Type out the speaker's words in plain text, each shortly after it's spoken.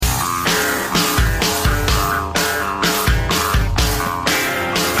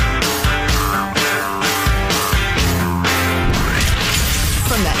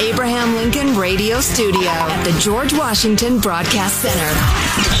studio at the George Washington Broadcast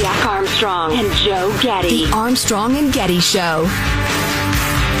Center. Jack Armstrong and Joe Getty. The Armstrong and Getty Show.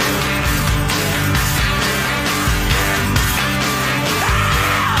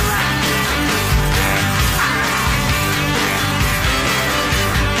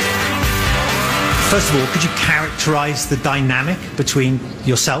 First of all, could you characterize the dynamic between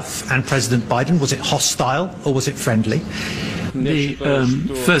yourself and President Biden? Was it hostile or was it friendly? The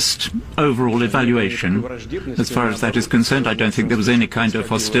first overall evaluation, as far as that is concerned, I don't think there was any kind of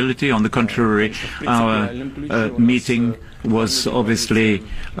hostility. On the contrary, our meeting was obviously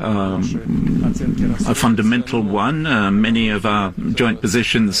a fundamental one. Many of our joint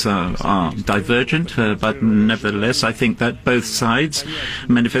positions are divergent, but nevertheless, I think that both sides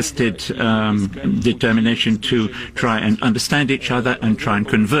manifested determination to try and understand each other and try and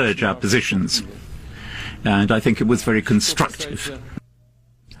converge our positions. And I think it was very constructive.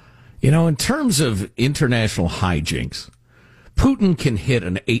 You know, in terms of international hijinks, Putin can hit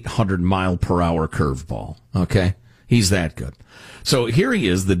an 800-mile-per-hour curveball, okay? He's that good. So here he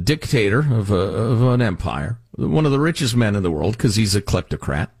is, the dictator of an empire, one of the richest men in the world, because he's a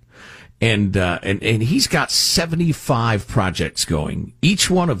kleptocrat. And he's got 75 projects going. Each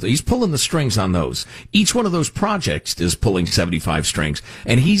one of he's pulling the strings on those. Each one of those projects is pulling 75 strings,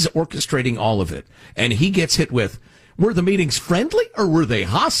 and he's orchestrating all of it. And he gets hit with, were the meetings friendly or were they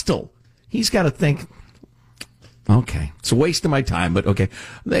hostile? He's got to think, okay, it's a waste of my time, but okay.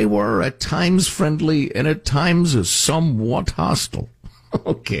 They were at times friendly and at times somewhat hostile.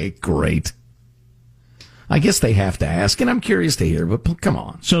 Okay, great. I guess they have to ask, and I'm curious to hear, but come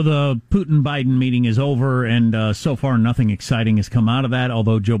on. So the Putin-Biden meeting is over, and so far nothing exciting has come out of that,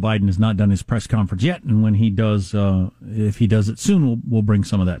 although Joe Biden has not done his press conference yet, and when he does, if he does it soon, we'll bring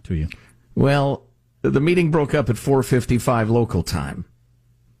some of that to you. Well, the meeting broke up at 4:55 local time.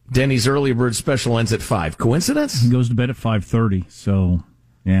 Denny's early bird special ends at 5. Coincidence? He goes to bed at 5:30, so,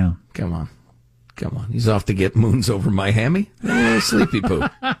 yeah. Come on. He's off to get moons over Miami. Sleepy poo.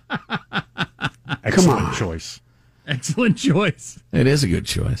 Excellent choice. Excellent choice. It is a good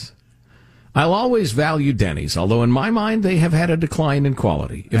choice. I'll always value Denny's, although in my mind they have had a decline in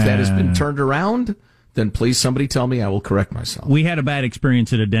quality. If that has been turned around, then please somebody tell me, I will correct myself. We had a bad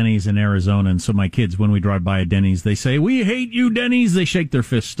experience at a Denny's in Arizona, and so my kids, when we drive by a Denny's, they say, "We hate you, Denny's." They shake their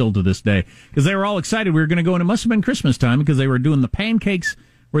fists still to this day, because they were all excited we were going to go, and it must have been Christmas time, because they were doing the pancakes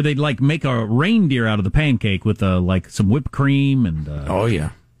where they'd make a reindeer out of the pancake with some whipped cream and oh yeah,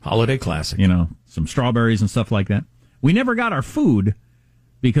 holiday classic. Some strawberries and stuff like that. We never got our food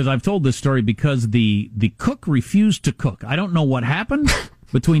because I've told this story because the cook refused to cook. I don't know what happened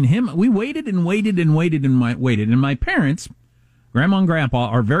between him. We waited and waited and waited and waited. And my parents, Grandma and Grandpa,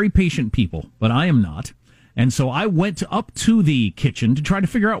 are very patient people, but I am not. And so I went up to the kitchen to try to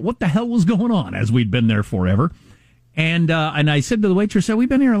figure out what the hell was going on, as we'd been there forever. And I said to the waitress, "We've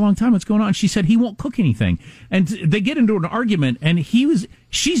been here a long time. What's going on?" She said, "He won't cook anything." And they get into an argument, and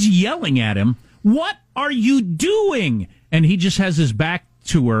she's yelling at him, "What are you doing?" And he just has his back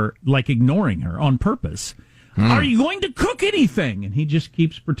to her, ignoring her on purpose. "Are you going to cook anything?" And he just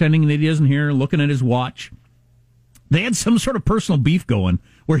keeps pretending that he doesn't hear, looking at his watch. They had some sort of personal beef going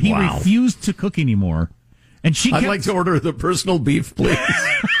where he refused to cook anymore. And I'd like to order the personal beef, please.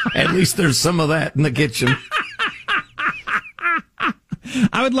 At least there's some of that in the kitchen.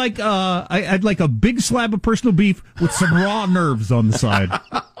 I would like I'd like a big slab of personal beef with some raw nerves on the side.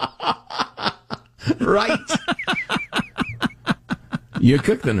 Right. You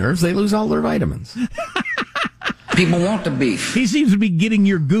cook the nerves, they lose all their vitamins. People want the beef. He seems to be getting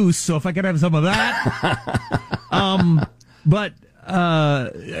your goose, so if I could have some of that. But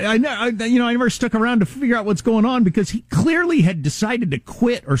I never stuck around to figure out what's going on because he clearly had decided to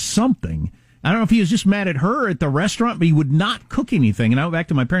quit or something. I don't know if he was just mad at her at the restaurant, but he would not cook anything. And I went back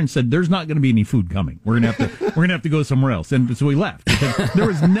to my parents and said, "There's not going to be any food coming. We're going to have to go somewhere else." And so we left because there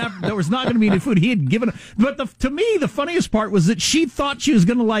was not going to be any food. He had given, but to me, the funniest part was that she thought she was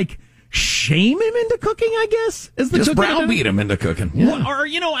going to shame him into cooking, I guess. Just browbeat him into cooking. Yeah. Or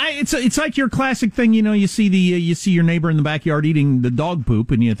it's like your classic thing. You see your neighbor in the backyard eating the dog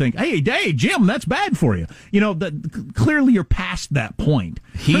poop, and you think, "Hey, Jim, that's bad for you." Clearly you're past that point.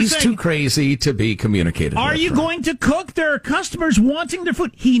 He's too crazy to be communicated. Are you going to cook? There are customers wanting their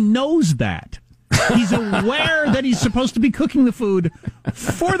food. He knows that. He's aware that he's supposed to be cooking the food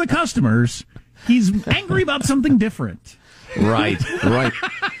for the customers. He's angry about something different. Right.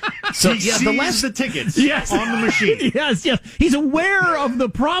 So he sees the tickets on the machine. Yes. He's aware of the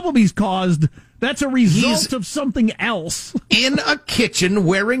problem he's caused. That's a result of something else. In a kitchen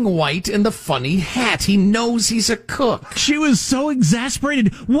wearing white and the funny hat. He knows he's a cook. She was so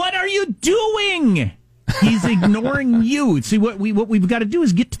exasperated. What are you doing? He's ignoring you. See, what we've got to do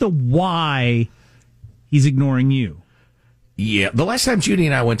is get to the why he's ignoring you. Yeah, the last time Judy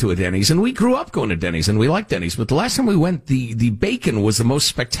and I went to a Denny's, and we grew up going to Denny's, and we like Denny's, but the last time we went, the bacon was the most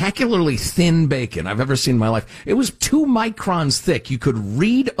spectacularly thin bacon I've ever seen in my life. It was 2 microns thick. You could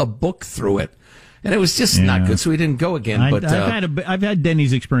read a book through it, and it was just not good, so we didn't go again. I've had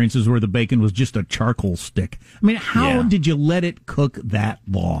Denny's experiences where the bacon was just a charcoal stick. I mean, how did you let it cook that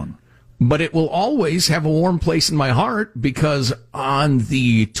long? But it will always have a warm place in my heart, because on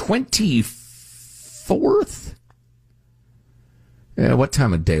the 24th... what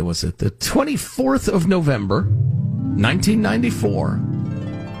time of day was it? The 24th of November, 1994.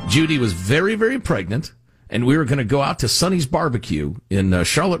 Judy was very, very pregnant, and we were going to go out to Sonny's Barbecue in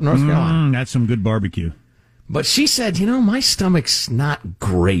Charlotte, North Carolina. That's some good barbecue. But she said, my stomach's not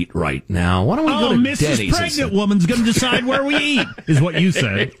great right now. Why don't we go to Mrs. Denny's? Pregnant woman's going to decide where we eat, is what you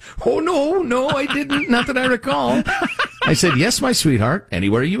said. Oh, no, I didn't. Not that I recall. I said, yes, my sweetheart,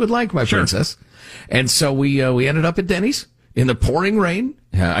 anywhere you would like, my princess. And so we ended up at Denny's. In the pouring rain.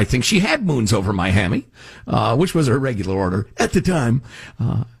 I think she had moons over my hammy, which was her regular order at the time.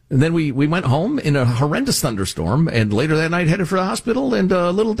 And then we went home in a horrendous thunderstorm, and later that night headed for the hospital, and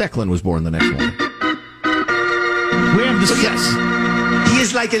little Declan was born the next morning. We have yes. He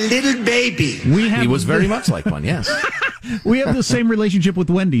is like a little baby. He was very much like one, yes. We have the same relationship with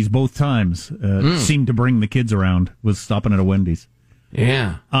Wendy's both times. Seemed to bring the kids around, was stopping at a Wendy's.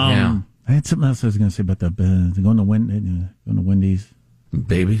 Yeah. I had something else I was going to say about going to Wendy's.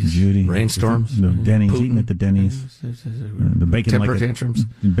 Babies, Judy, rainstorms, Denny's, eating at the Denny's, the bacon, temper tantrums,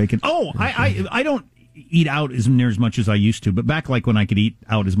 bacon. Oh, I don't eat out near as much as I used to, but back like when I could eat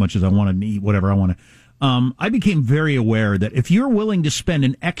out as much as I wanted and eat whatever I wanted, I became very aware that if you're willing to spend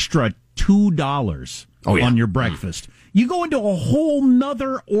an extra $2 on your breakfast, you go into a whole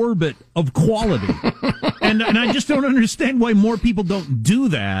nother orbit of quality, and I just don't understand why more people don't do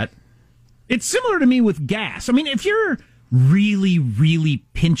that. It's similar to me with gas. I mean, if you're really, really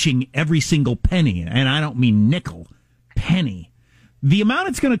pinching every single penny, and I don't mean nickel, penny, the amount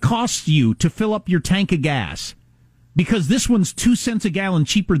it's going to cost you to fill up your tank of gas, because this one's 2 cents a gallon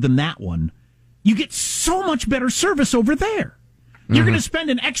cheaper than that one, you get so much better service over there. You're going to spend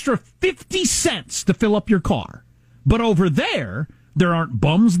an extra 50 cents to fill up your car. But over there aren't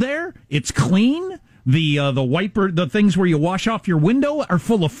bums there. It's clean. The wiper, the things where you wash off your window are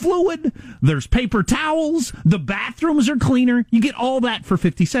full of fluid. There's paper towels. The bathrooms are cleaner. You get all that for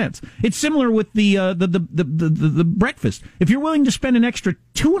 50 cents. It's similar with the breakfast. If you're willing to spend an extra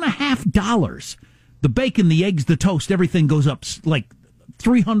 $2.50, the bacon, the eggs, the toast, everything goes up like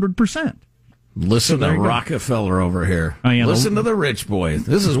 300%. Listen to Rockefeller over here. Listen to the rich boy.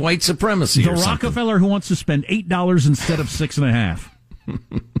 This is white supremacy. The Rockefeller who wants to spend $8 instead of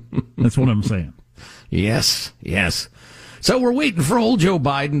 $6.50. That's what I'm saying. Yes. So we're waiting for old Joe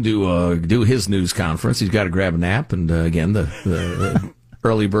Biden to do his news conference. He's got to grab a nap, and again, the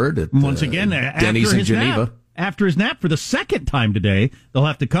early bird at once again Denny's in Geneva. After his nap for the second time today, they'll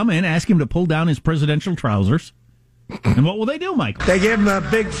have to come in, ask him to pull down his presidential trousers. And what will they do, Michael? They give him a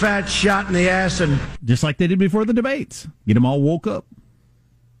big fat shot in the ass, and just like they did before the debates, get him all woke up.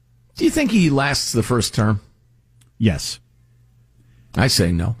 Do you think he lasts the first term? Yes. I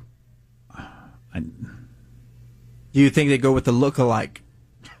say no. Do you think they go with the look-alike?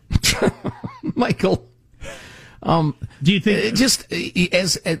 Michael, do you think just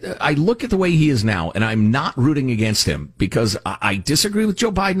as I look at the way he is now, and I'm not rooting against him because I disagree with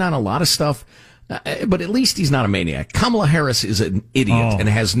Joe Biden on a lot of stuff, but at least he's not a maniac. Kamala Harris is an idiot and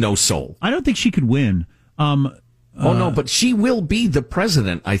has no soul. I don't think she could win. No, but she will be the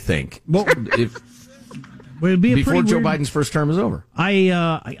president, I think. Well, it'd be before Joe Biden's first term is over.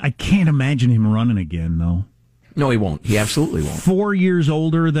 I can't imagine him running again, though. No, he won't. He absolutely won't. 4 years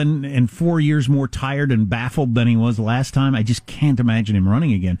older and 4 years more tired and baffled than he was last time. I just can't imagine him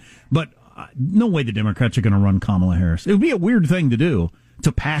running again. But no way the Democrats are going to run Kamala Harris. It would be a weird thing to do,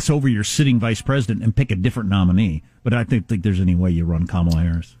 to pass over your sitting vice president and pick a different nominee. But I don't think there's any way you run Kamala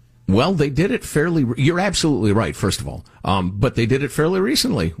Harris. Well, they did it fairly... You're absolutely right, first of all. But they did it fairly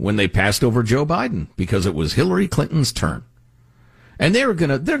recently when they passed over Joe Biden because it was Hillary Clinton's turn. And they're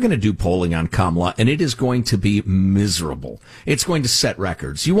gonna do polling on Kamala, and it is going to be miserable. It's going to set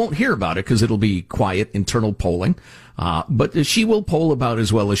records. You won't hear about it because it'll be quiet internal polling. But she will poll about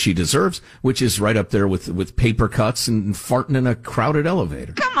as well as she deserves, which is right up there with paper cuts and farting in a crowded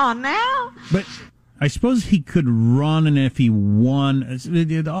elevator. Come on now. But I suppose he could run, and if he won,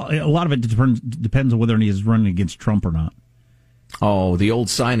 a lot of it depends on whether he is running against Trump or not. Oh, the old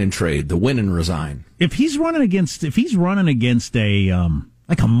sign and trade, the win and resign. If he's running against a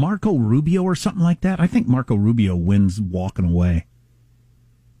like a Marco Rubio or something like that, I think Marco Rubio wins walking away.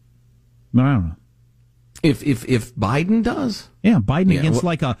 But I don't know. If Biden does, yeah, Biden against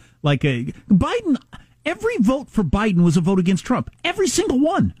like a Biden. Every vote for Biden was a vote against Trump. Every single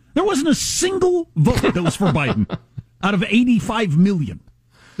one. There wasn't a single vote that was for Biden out of 85 million.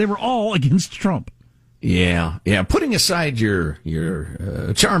 They were all against Trump. Yeah. Putting aside your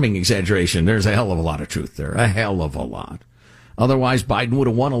charming exaggeration, there's a hell of a lot of truth there. A hell of a lot. Otherwise, Biden would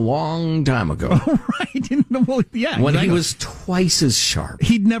have won a long time ago. Right. Well, yeah. When he was twice as sharp.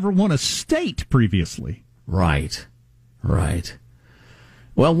 He'd never won a state previously. Right.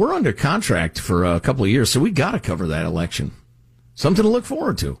 Well, we're under contract for a couple of years, so we got to cover that election. Something to look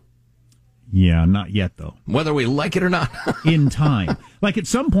forward to. Yeah, not yet, though. Whether we like it or not. In time. Like, at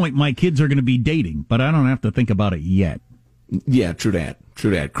some point, my kids are going to be dating, but I don't have to think about it yet. Yeah, true that.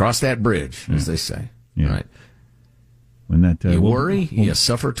 Cross that bridge, as they say. Yeah. Right. When that you worry, you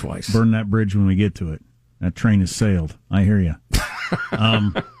suffer twice. Burn that bridge when we get to it. That train has sailed. I hear you.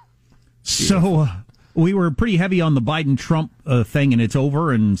 We were pretty heavy on the Biden-Trump thing, and it's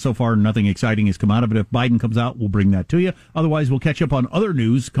over, and so far nothing exciting has come out of it. If Biden comes out, we'll bring that to you. Otherwise, we'll catch up on other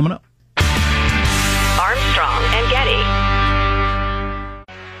news coming up. Armstrong and Getty.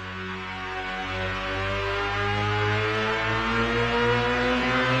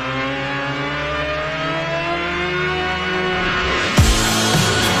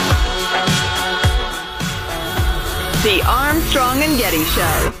 The Armstrong and Getty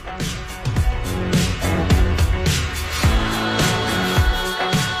Show.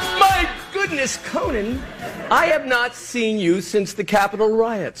 My goodness, Conan, I have not seen you since the Capitol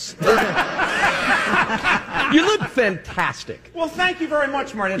riots. You look fantastic. Well, thank you very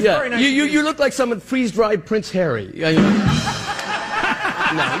much, Martin. It's Yeah, very nice. you look like someone freeze-dried Prince Harry. No,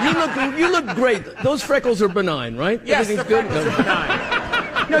 you look great. Those freckles are benign, right? Yes, Everything's the good. freckles are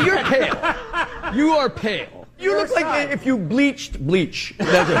benign. No, you're pale. You are pale. You look like if you bleached bleach.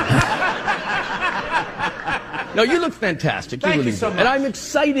 That's it. No, you look fantastic. Thank really you so do. much. And I'm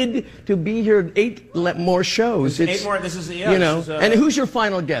excited to be here 8 more shows. Eight more. This is you know. And who's your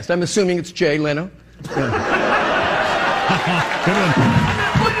final guest? I'm assuming it's Jay Leno. Good one.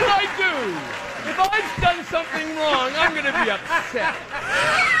 What did I do? If I've done something wrong, I'm going to be upset.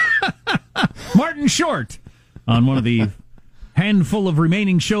 Martin Short on one of the handful of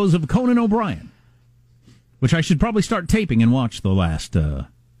remaining shows of Conan O'Brien, which I should probably start taping and watch the last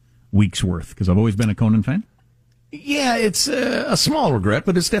week's worth, because I've always been a Conan fan. Yeah, it's a small regret,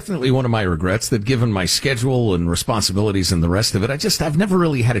 but it's definitely one of my regrets that given my schedule and responsibilities and the rest of it, I've never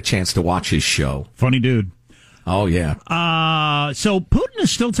really had a chance to watch his show. Funny dude. Oh, yeah. So Putin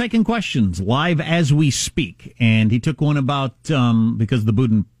is still taking questions live as we speak, and he took one about, because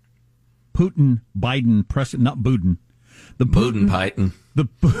the Putin-Biden press, not Putin. The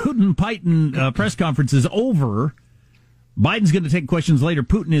Putin-Biden press conference is over. Biden's going to take questions later.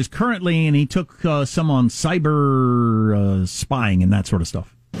 Putin is currently, and he took some on cyber spying and that sort of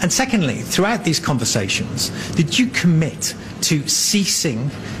stuff. And secondly, throughout these conversations, did you commit to ceasing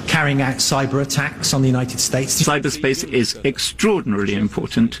carrying out cyber attacks on the United States? Cyberspace is extraordinarily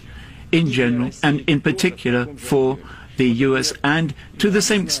important in general, and in particular for the US and to the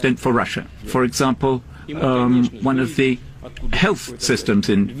same extent for Russia. For example, one of the health systems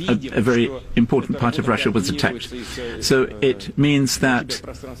in a very important part of Russia was attacked. So it means that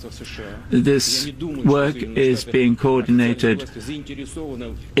this work is being coordinated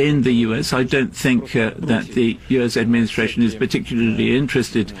in the US. I don't think that the US administration is particularly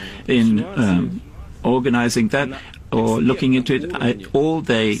interested in organizing that or looking into it. All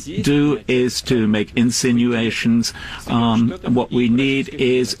they do is to make insinuations. What we need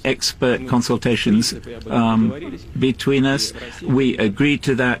is expert consultations between us. We agreed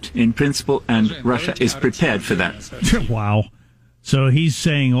to that in principle, and Russia is prepared for that. Wow. So he's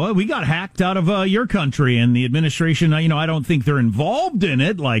saying, well, we got hacked out of your country, and the administration, I don't think they're involved in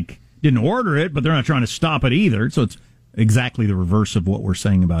it, like didn't order it, but they're not trying to stop it either. So it's exactly the reverse of what we're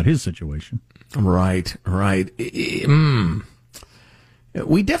saying about his situation. Right.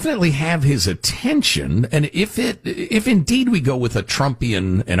 We definitely have his attention, and if indeed we go with a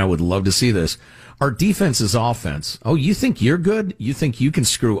Trumpian, and I would love to see this, Our defense is offense. Oh, you think you're good? You think you can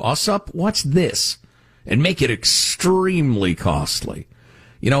screw us up? Watch this. And make it extremely costly.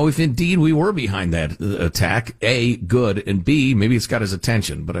 If indeed we were behind that attack, A, good, and B, maybe it's got his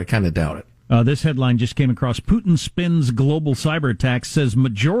attention, but I kind of doubt it. This headline just came across. Putin spins global cyber attacks, says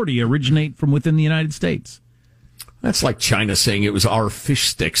majority originate from within the United States. That's like China saying it was our fish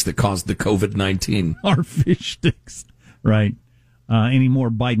sticks that caused the COVID-19. Our fish sticks. Right. Any more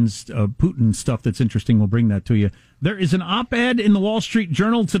Putin stuff that's interesting, we'll bring that to you. There is an op-ed in the Wall Street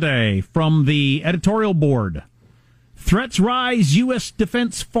Journal today from the editorial board. Threats rise, U.S.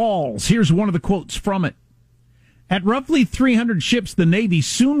 defense falls. Here's one of the quotes from it. At roughly 300 ships, the Navy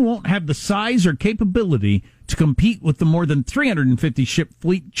soon won't have the size or capability to compete with the more than 350 ship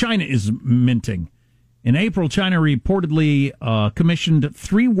fleet China is minting. In April, China reportedly commissioned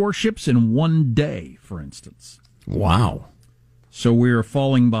 3 warships in one day, for instance. Wow. So we're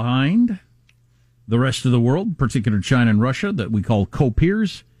falling behind the rest of the world, particularly China and Russia, that we call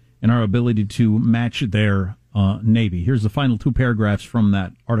co-peers, in our ability to match their Navy. Here's the final 2 paragraphs from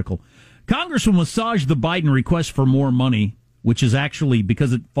that article. Congress will massage the Biden request for more money, which is actually,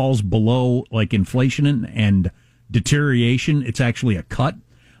 because it falls below like inflation and deterioration, it's actually a cut.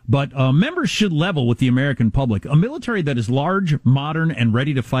 But members should level with the American public. A military that is large, modern, and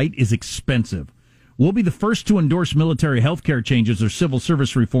ready to fight is expensive. We'll be the first to endorse military health care changes or civil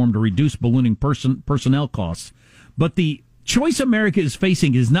service reform to reduce ballooning personnel costs. But the choice America is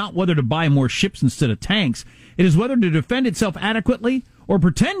facing is not whether to buy more ships instead of tanks. It is whether to defend itself adequately or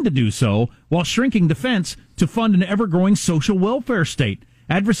pretend to do so while shrinking defense to fund an ever-growing social welfare state.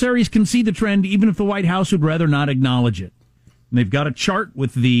 Adversaries can see the trend even if the White House would rather not acknowledge it. And they've got a chart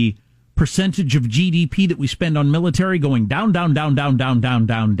with the percentage of GDP that we spend on military going down over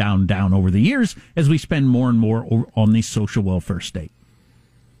the years as we spend more and more on the social welfare state.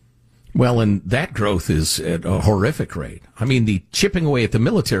 Well, and that growth is at a horrific rate. I mean, the chipping away at the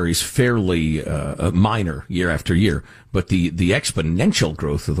military is fairly minor year after year, but the exponential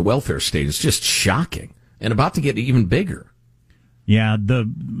growth of the welfare state is just shocking and about to get even bigger. Yeah, they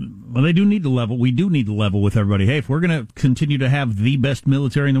do need to level. We do need to level with everybody. Hey, if we're going to continue to have the best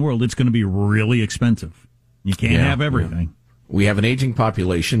military in the world, it's going to be really expensive. You can't have everything. Yeah. We have an aging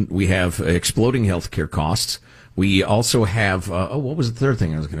population. We have exploding healthcare costs. We also have, what was the third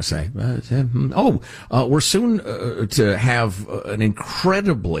thing I was going to say? We're soon to have an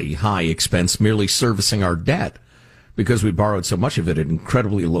incredibly high expense merely servicing our debt because we borrowed so much of it at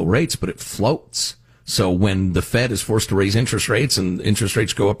incredibly low rates, but it floats. So when the Fed is forced to raise interest rates and interest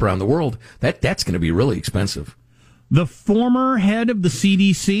rates go up around the world, that's going to be really expensive. The former head of the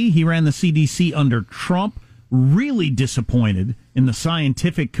CDC, he ran the CDC under Trump, really disappointed in the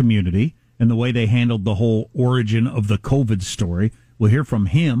scientific community and the way they handled the whole origin of the COVID story. We'll hear from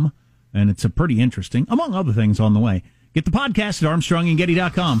him, and it's a pretty interesting, among other things, on the way. Get the podcast at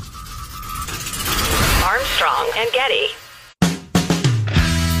ArmstrongandGetty.com. Armstrong and Getty.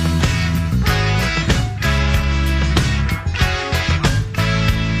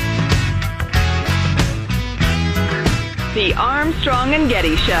 The Armstrong and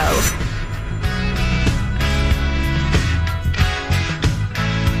Getty Show.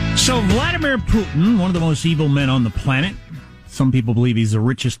 So Vladimir Putin, one of the most evil men on the planet. Some people believe he's the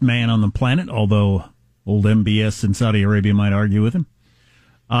richest man on the planet, although old MBS in Saudi Arabia might argue with him.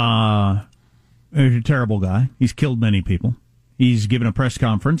 He's a terrible guy. He's killed many people. He's given a press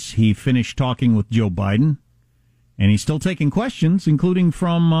conference. He finished talking with Joe Biden, and he's still taking questions, including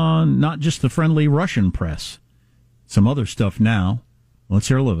from not just the friendly Russian press. Some other stuff now. Let's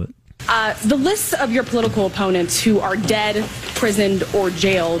hear a little bit. The list of your political opponents who are dead, imprisoned, or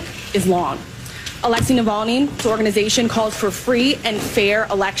jailed is long. Alexei Navalny's organization calls for free and fair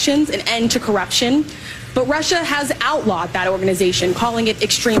elections, an end to corruption. But Russia has outlawed that organization, calling it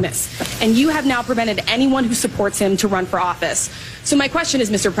extremist. And you have now prevented anyone who supports him to run for office. So my question is,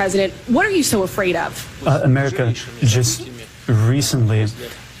 Mr. President, what are you so afraid of? America just recently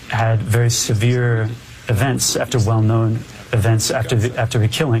had very severe events after well-known events after the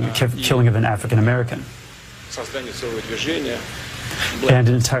killing of an African American. And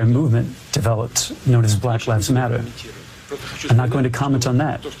an entire movement developed known as Black Lives Matter. I'm not going to comment on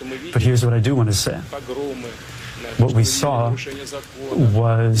that, but here's what I do want to say. What we saw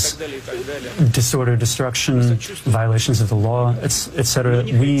was disorder, destruction, violations of the law, etc.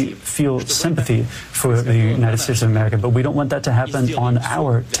 We feel sympathy for the United States of America, but we don't want that to happen on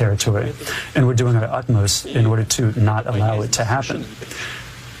our territory. And we're doing our utmost in order to not allow it to happen.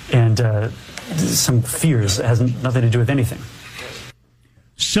 And some fears, it has nothing to do with anything.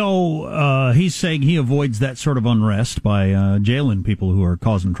 So he's saying he avoids that sort of unrest by jailing people who are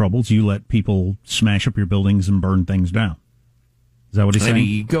causing troubles. You let people smash up your buildings and burn things down. Is that what he's saying?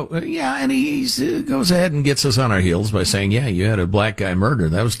 And he goes ahead and gets us on our heels by saying, yeah, you had a black guy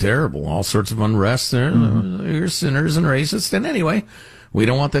murdered. That was terrible. All sorts of unrest there. You're sinners and racists. And anyway, we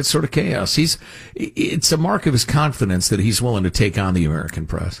don't want that sort of chaos. It's a mark of his confidence that he's willing to take on the American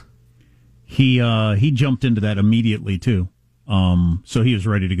press. He jumped into that immediately, too. So he was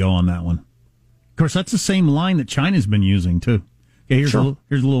ready to go on that one. Of course, that's the same line that China's been using, too. Okay, here's a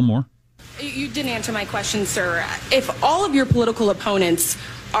little more. You didn't answer my question, sir. If all of your political opponents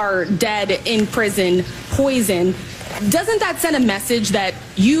are dead, in prison, poisoned, doesn't that send a message that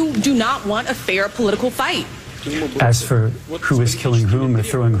you do not want a fair political fight? As for who is killing whom or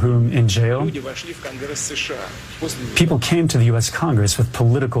throwing whom in jail, people came to the U.S. Congress with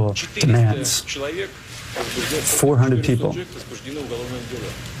political demands. 400 people.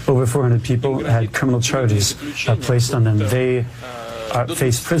 Over 400 people had criminal charges placed on them. They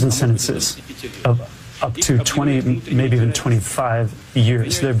face prison sentences of up to 20, maybe even 25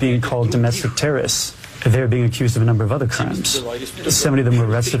 years. They're being called domestic terrorists. They're being accused of a number of other crimes. 70 of them were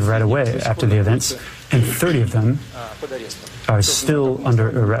arrested right away after the events, and 30 of them are still under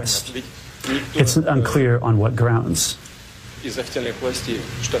arrest. It's unclear on what grounds. And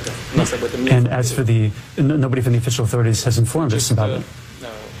as for nobody from the official authorities has informed us about it.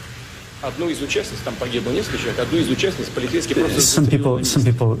 Some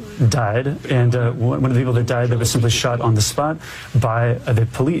people died, and one of the people that died, they were simply shot on the spot by the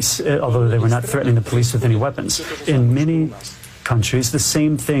police, although they were not threatening the police with any weapons. In many countries, the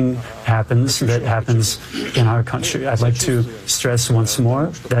same thing happens in our country. I'd like to stress once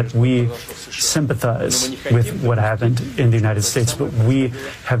more that we sympathize with what happened in the United States, but we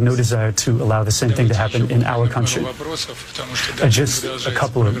have no desire to allow the same thing to happen in our country. Just a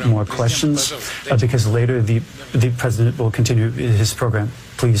couple of more questions, because later the president will continue his program.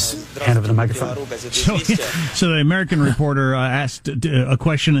 Please hand over the microphone. So the American reporter asked a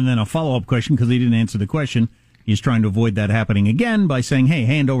question and then a follow-up question because he didn't answer the question. He's trying to avoid that happening again by saying, hey,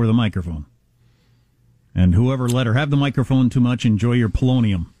 hand over the microphone. And whoever let her have the microphone too much, enjoy your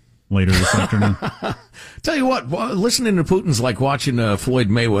polonium later this afternoon. Tell you what, listening to Putin's like watching Floyd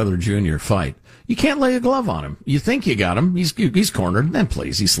Mayweather Jr. fight. You can't lay a glove on him. You think you got him. He's cornered. Then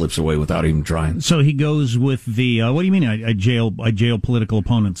plays. He slips away without even trying. So he goes with the, what do you mean I jail political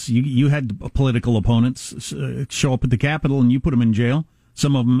opponents? You had political opponents show up at the Capitol and you put them in jail.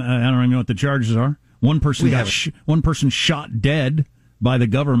 Some of them, I don't even know what the charges are. One person shot dead by the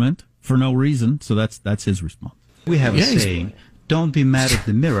government for no reason. So that's his response. We have a saying, don't be mad at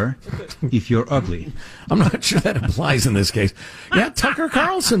the mirror if you're ugly. I'm not sure that applies in this case. Yeah, Tucker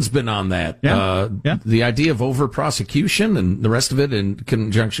Carlson's been on that. Yeah. The idea of over-prosecution and the rest of it in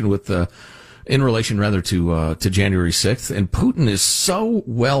conjunction with in relation rather to January 6th. And Putin is so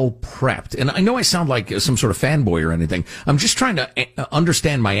well prepped. And I know I sound like some sort of fanboy or anything. I'm just trying to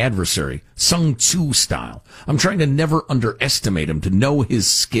understand my adversary, Sun Tzu style. I'm trying to never underestimate him, to know his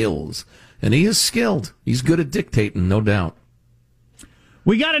skills. And he is skilled. He's good at dictating, no doubt.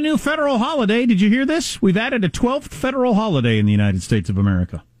 We got a new federal holiday. Did you hear this? We've added a 12th federal holiday in the United States of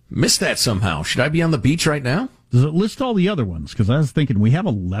America. Missed that somehow. Should I be on the beach right now? Does it list all the other ones? Because I was thinking, we have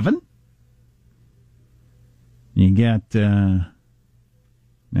 11? You got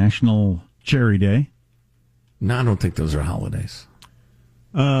National Cherry Day. No, I don't think those are holidays.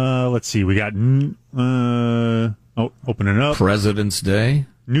 Let's see. We got opening up. President's Day.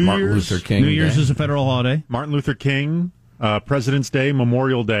 Martin Luther King New Year's Day. is a federal holiday. Martin Luther King, President's Day,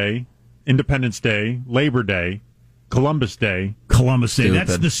 Memorial Day, Independence Day, Labor Day, Columbus Day. Columbus Day.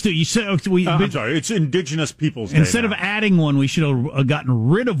 That's the you said. I'm sorry. It's Indigenous Peoples Day. Instead of adding one, we should have gotten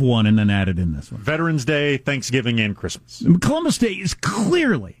rid of one and then added in this one. Veterans Day, Thanksgiving, and Christmas. Columbus Day is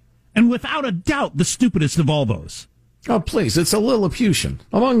clearly and without a doubt the stupidest of all those. Oh, please! It's a Lilliputian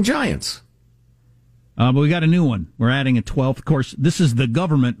among giants. But we got a new one. We're adding a 12th. Of course, this is the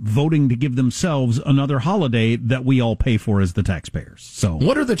government voting to give themselves another holiday that we all pay for as the taxpayers. So,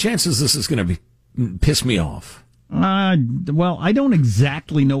 what are the chances this is going to piss me off? Well, I don't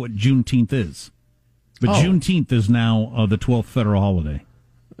exactly know what Juneteenth is, but Juneteenth is now the 12th federal holiday.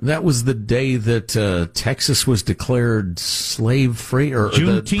 That was the day that Texas was declared slave-free, or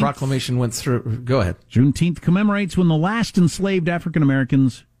the proclamation went through. Go ahead. Juneteenth commemorates when the last enslaved African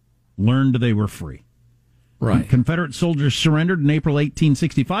Americans learned they were free. Right. Confederate soldiers surrendered in April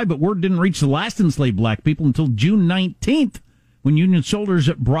 1865, but word didn't reach the last enslaved black people until June 19th, when Union soldiers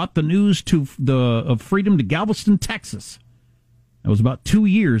brought the news of freedom to Galveston, Texas. That was about 2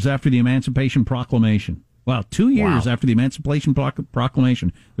 years after the Emancipation Proclamation. Well, 2 years after the Emancipation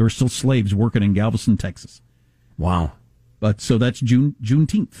Proclamation, there were still slaves working in Galveston, Texas. Wow. But so that's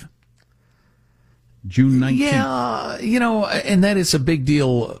Juneteenth. June 19th. Yeah, and that is a big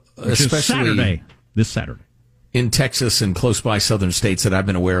deal, especially this Saturday. In Texas and close by southern states that I've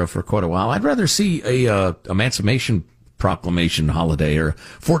been aware of for quite a while. I'd rather see a Emancipation Proclamation holiday or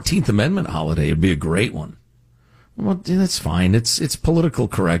 14th Amendment holiday. It'd be a great one. Well, that's fine. It's political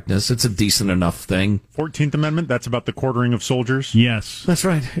correctness. It's a decent enough thing. 14th Amendment, that's about the quartering of soldiers? Yes. That's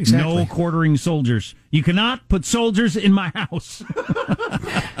right, exactly. No quartering soldiers. You cannot put soldiers in my house.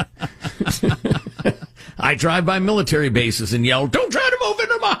 I drive by military bases and yell, "Don't try to move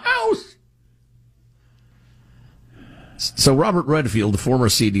into my house!" So Robert Redfield, the former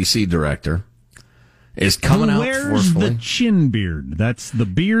CDC director, is coming out forcefully. Where's the chin beard? That's the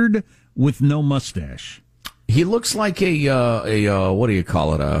beard with no mustache. He looks like a what do you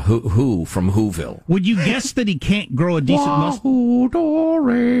call it? A who from Whoville. Would you guess that he can't grow a decent mustache?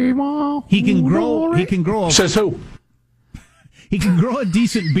 He can grow. Says who? He can grow a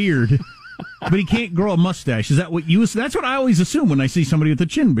decent beard, but he can't grow a mustache. Is that what you? That's what I always assume when I see somebody with a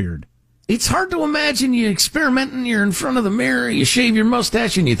chin beard. It's hard to imagine you experimenting. You're in front of the mirror, you shave your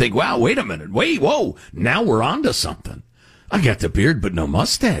mustache, and you think, "Wow, wait a minute, whoa, now we're onto something." I got the beard, but no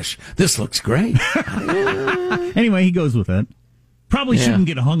mustache. This looks great. Anyway, he goes with it. Probably shouldn't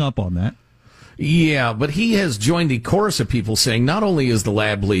get hung up on that. Yeah, but he has joined a chorus of people saying not only is the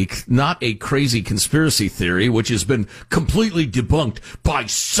lab leak not a crazy conspiracy theory, which has been completely debunked by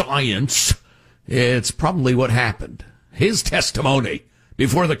science, it's probably what happened. His testimony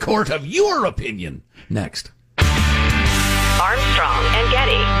before the court of your opinion. Next. Armstrong and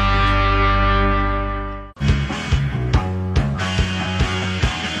Getty.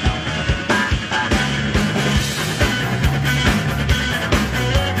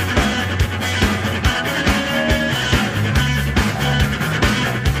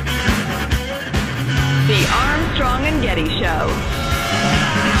 The Armstrong and Getty Show.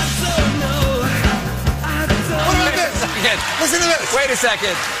 What about this? Listen to this. Wait a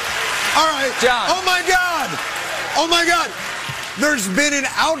second. All right. John. Oh, my God. Oh, my God. There's been an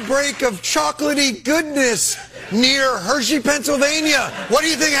outbreak of chocolatey goodness near Hershey, Pennsylvania. What do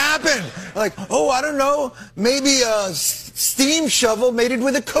you think happened? Like, I don't know. Maybe a steam shovel mated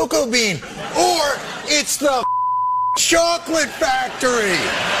with a cocoa bean. Or it's the chocolate factory.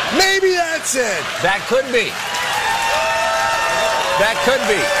 Maybe that's it. That could be. That could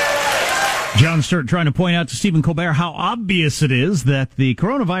be. Jon Stewart trying to point out to Stephen Colbert how obvious it is that the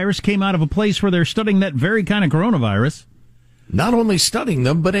coronavirus came out of a place where they're studying that very kind of coronavirus. Not only studying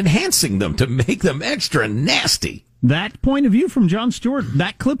them, but enhancing them to make them extra nasty. That point of view from Jon Stewart,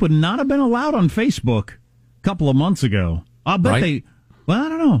 that clip would not have been allowed on Facebook a couple of months ago. I'll bet they... Well, I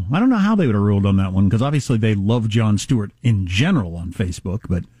don't know. I don't know how they would have ruled on that one, because obviously they love Jon Stewart in general on Facebook,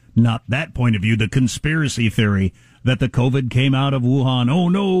 but not that point of view, the conspiracy theory that the COVID came out of Wuhan. Oh,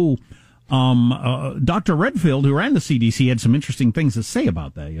 no. Dr. Redfield, who ran the CDC, had some interesting things to say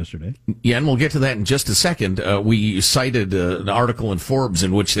about that yesterday. Yeah, and we'll get to that in just a second. We cited an article in Forbes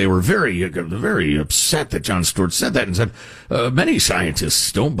in which they were very upset that Jon Stewart said that and said, many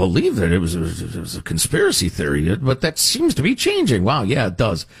scientists don't believe that it was a conspiracy theory, but that seems to be changing. Wow, yeah, it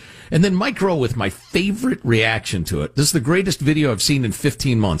does. And then Mike Rowe with my favorite reaction to it. This is the greatest video I've seen in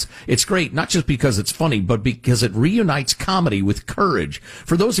 15 months. It's great, not just because it's funny, but because it reunites comedy with courage.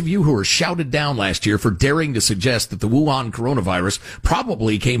 For those of you who were shouted down last year for daring to suggest that the Wuhan coronavirus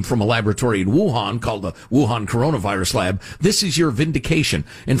probably came from a laboratory in Wuhan called the Wuhan Coronavirus Lab, this is your vindication.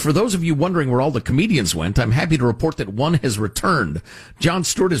 And for those of you wondering where all the comedians went, I'm happy to report that one has returned. Jon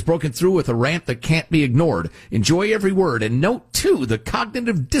Stewart has broken through with a rant that can't be ignored. Enjoy every word, and note, too, the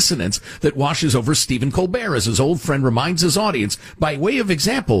cognitive dissonance that washes over Stephen Colbert, as his old friend reminds his audience by way of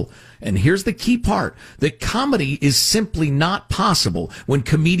example. And here's the key part: that comedy is simply not possible when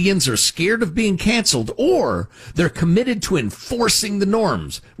comedians are scared of being canceled, or they're committed to enforcing the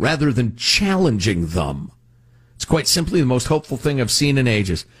norms rather than challenging them. It's quite simply the most hopeful thing I've seen in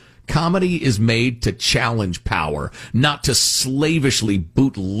ages. Comedy is made to challenge power, not to slavishly,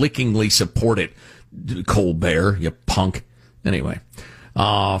 bootlickingly support it. Colbert, you punk. Anyway.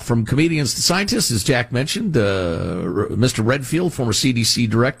 From comedians to scientists, as Jack mentioned, Mr. Redfield, former CDC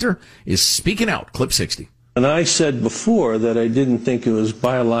director, is speaking out. Clip 60. And I said before that I didn't think it was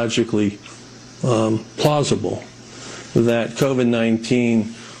biologically plausible that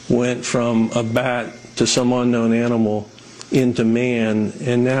COVID-19 went from a bat to some unknown animal into man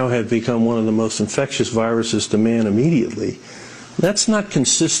and now had become one of the most infectious viruses to man immediately. That's not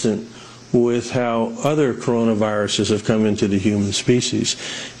consistent with how other coronaviruses have come into the human species.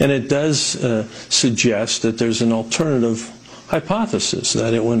 And it does suggest that there's an alternative hypothesis,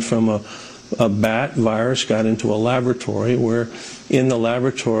 that it went from a bat virus, got into a laboratory, where in the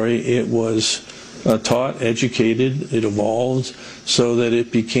laboratory it was taught, educated, it evolved so that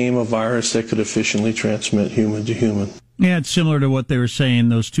it became a virus that could efficiently transmit human to human. Yeah, it's similar to what they were saying,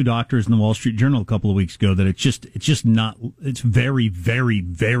 those two doctors in the Wall Street Journal a couple of weeks ago, that it's just not, it's very, very,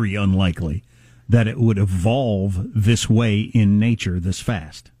 very unlikely that it would evolve this way in nature this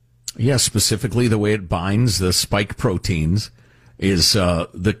fast. Yeah, specifically the way it binds the spike proteins is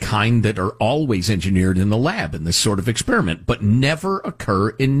the kind that are always engineered in the lab in this sort of experiment, but never occur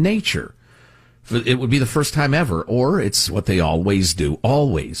in nature. It would be the first time ever, or it's what they always do,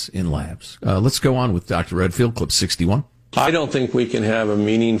 always in labs. Let's go on with Dr. Redfield, clip 61. I don't think we can have a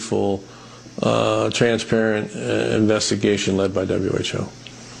meaningful, transparent investigation led by WHO.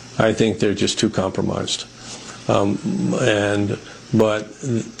 I think they're just too compromised. But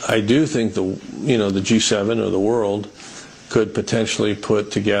I do think the G7 or the world could potentially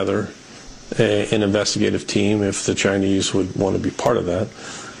put together an investigative team if the Chinese would want to be part of that.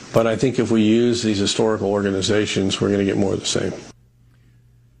 But I think if we use these historical organizations, we're going to get more of the same.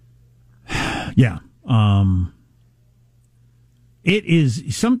 Yeah. It is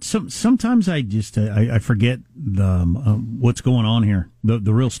sometimes I just I forget what's going on here.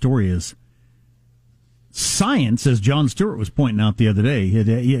 The real story is science, as Jon Stewart was pointing out the other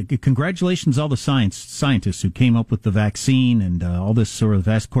day. Congratulations, all the scientists who came up with the vaccine and all this sort of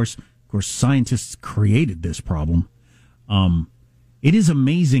vast. Of course, scientists created this problem. It is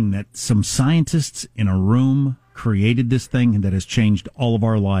amazing that some scientists in a room created this thing that has changed all of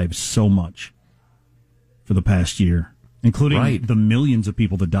our lives so much for the past year, including the millions of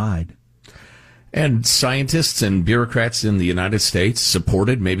people that died. And scientists and bureaucrats in the United States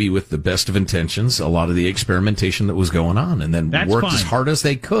supported, maybe with the best of intentions, a lot of the experimentation that was going on, and then worked as hard as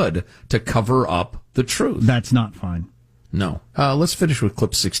they could to cover up the truth. That's not fine. No. Let's finish with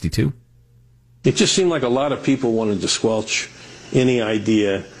clip 62. It just seemed like a lot of people wanted to squelch any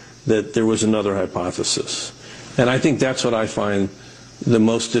idea that there was another hypothesis. And I think that's what I find the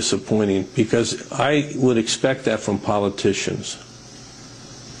most disappointing, because I would expect that from politicians.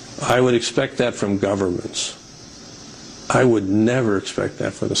 I would expect that from governments. I would never expect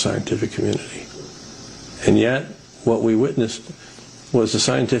that from the scientific community. And yet, what we witnessed was the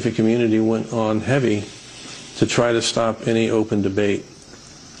scientific community went on heavy to try to stop any open debate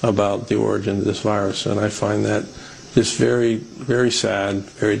about the origin of this virus. And I find that just very, very sad,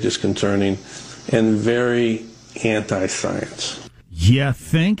 very disconcerting, and very anti-science. Yeah,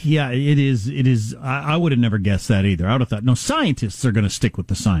 it is. I would have never guessed that either. I would have thought, no, scientists are going to stick with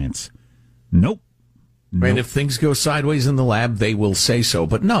the science. Nope. And if things go sideways in the lab, they will say so.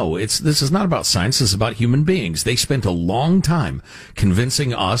 But no, this is not about science. This is about human beings. They spent a long time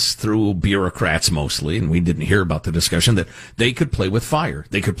convincing us, through bureaucrats mostly, and we didn't hear about the discussion, that they could play with fire.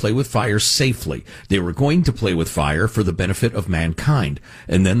 They could play with fire safely. They were going to play with fire for the benefit of mankind.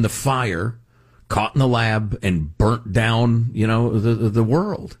 And then the fire caught in the lab and burnt down, the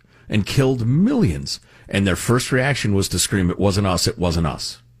world and killed millions. And their first reaction was to scream, "It wasn't us, it wasn't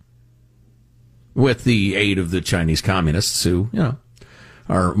us." With the aid of the Chinese communists who,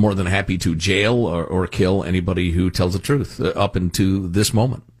 are more than happy to jail or kill anybody who tells the truth up into this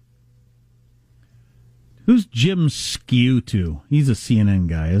moment. Who's Jim Scioto? He's a CNN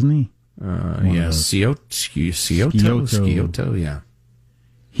guy, isn't he? Scioto, yeah.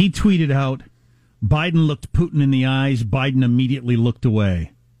 He tweeted out, Biden looked Putin in the eyes. Biden immediately looked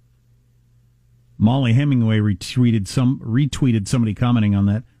away. Molly Hemingway retweeted somebody commenting on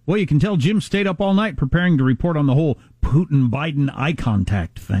that. Well, you can tell Jim stayed up all night preparing to report on the whole Putin-Biden eye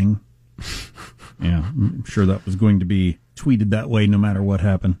contact thing. Yeah, I'm sure that was going to be tweeted that way no matter what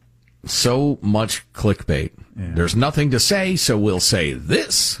happened. So much clickbait. Yeah. There's nothing to say, so we'll say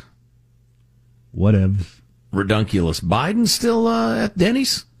this. Whatevs. Redunculous. Biden still at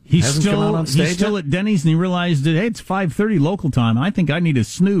Denny's? He's still at Denny's, and he realized that, hey, it's 5:30 local time. I think I need a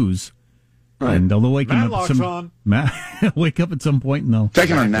snooze. Right. And they'll wake him up wake up at some point and they'll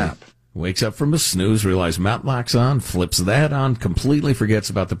taking a nap. Wakes up from a snooze, realizes Matlock's on, flips that on, completely forgets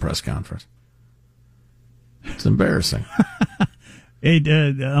about the press conference. It's embarrassing.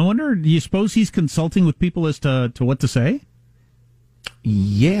 I wonder, do you suppose he's consulting with people as to what to say?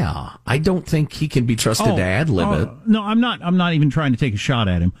 Yeah, I don't think he can be trusted to ad-lib it. No, I'm not even trying to take a shot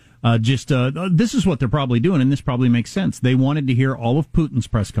at him. This is what they're probably doing, and this probably makes sense. They wanted to hear all of Putin's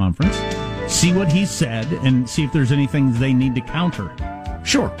press conference, see what he said, and see if there's anything they need to counter.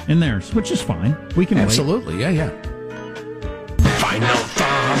 Sure. In theirs, which is fine. We can absolutely, wait. Yeah. Final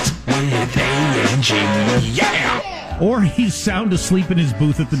thoughts when with A and G. Yeah! Or he's sound asleep in his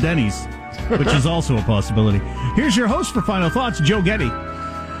booth at the Denny's, which is also a possibility. Here's your host for Final Thoughts, Joe Getty.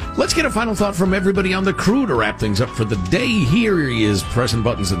 Let's get a final thought from everybody on the crew to wrap things up for the day. Here he is, pressing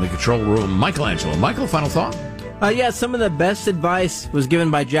buttons in the control room, Michelangelo. Michael, final thought? Some of the best advice was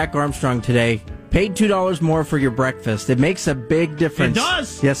given by Jack Armstrong today. Pay $2 more for your breakfast. It makes a big difference. It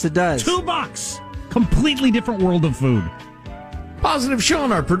does? Yes, it does. $2. Completely different world of food. Positive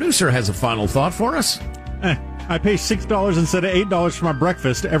Sean, our producer, has a final thought for us. I pay $6 instead of $8 for my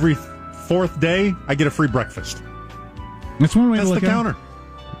breakfast. Every fourth day, I get a free breakfast. That's one way That's to look the at counter.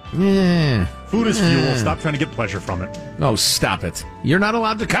 Yeah. Food is fuel. Stop trying to get pleasure from it. Oh, stop it. You're not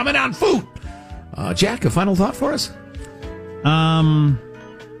allowed to comment on food. Jack, a final thought for us?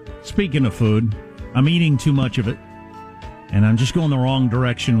 Speaking of food, I'm eating too much of it, and I'm just going the wrong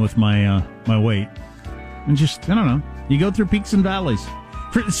direction with my my weight. And just, I don't know, you go through peaks and valleys.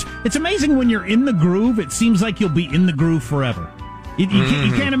 It's amazing when you're in the groove, it seems like you'll be in the groove forever. You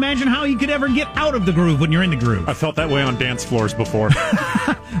can't imagine how you could ever get out of the groove when you're in the groove. I felt that way on dance floors before.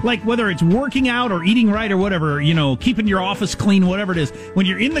 Like whether it's working out or eating right or whatever, keeping your office clean, whatever it is. When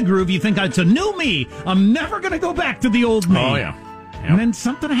you're in the groove, you think, it's a new me. I'm never going to go back to the old me. Oh, yeah. Yep. And then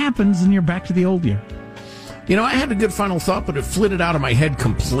something happens and you're back to the old you. I had a good final thought, but it flitted out of my head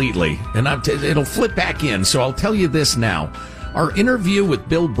completely. And it'll flit back in, so I'll tell you this now. Our interview with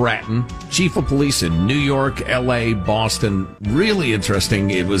Bill Bratton, chief of police in New York, L.A., Boston, really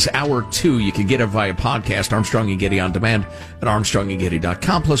interesting. It was hour 2. You can get it via podcast, Armstrong and Getty On Demand at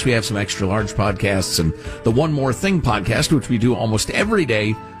armstrongandgetty.com. Plus, we have some extra large podcasts and the One More Thing podcast, which we do almost every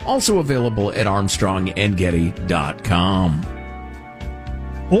day, also available at armstrongandgetty.com.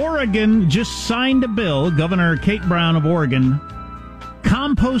 Oregon just signed a bill, Governor Kate Brown of Oregon,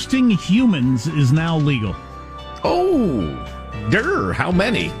 composting humans is now legal. Oh, how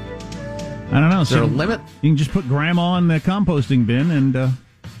many? I don't know. Is there a limit? You can just put Grandma in the composting bin, and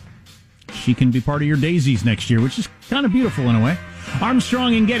she can be part of your daisies next year, which is kind of beautiful in a way.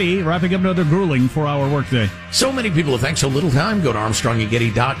 Armstrong and Getty wrapping up another grueling 4-hour workday. So many people have thanked so little time. Go to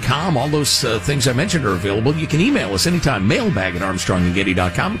armstrongandgetty.com. All those things I mentioned are available. You can email us anytime. Mailbag at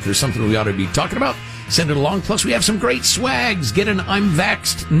armstrongandgetty.com. If there's something we ought to be talking about, send it along. Plus, we have some great swags. Get an I'm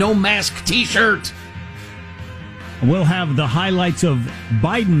Vaxxed, No Mask t-shirt. We'll have the highlights of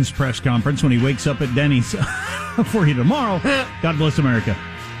Biden's press conference when he wakes up at Denny's for you tomorrow. God bless America.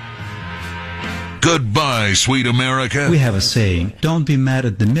 Goodbye, sweet America. We have a saying, don't be mad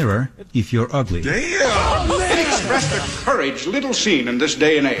at the mirror if you're ugly. Damn! It expressed a courage little seen in this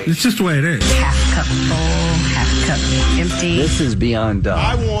day and age. It's just the way it is. Half cup full, half cup empty. This is beyond dumb.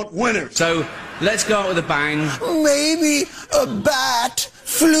 I want winners. So, let's go out with a bang. Maybe a bat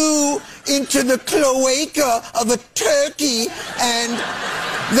flew into the cloaca of a turkey and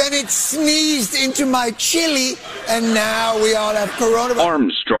then it sneezed into my chili and now we all have coronavirus.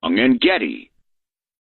 Armstrong and Getty.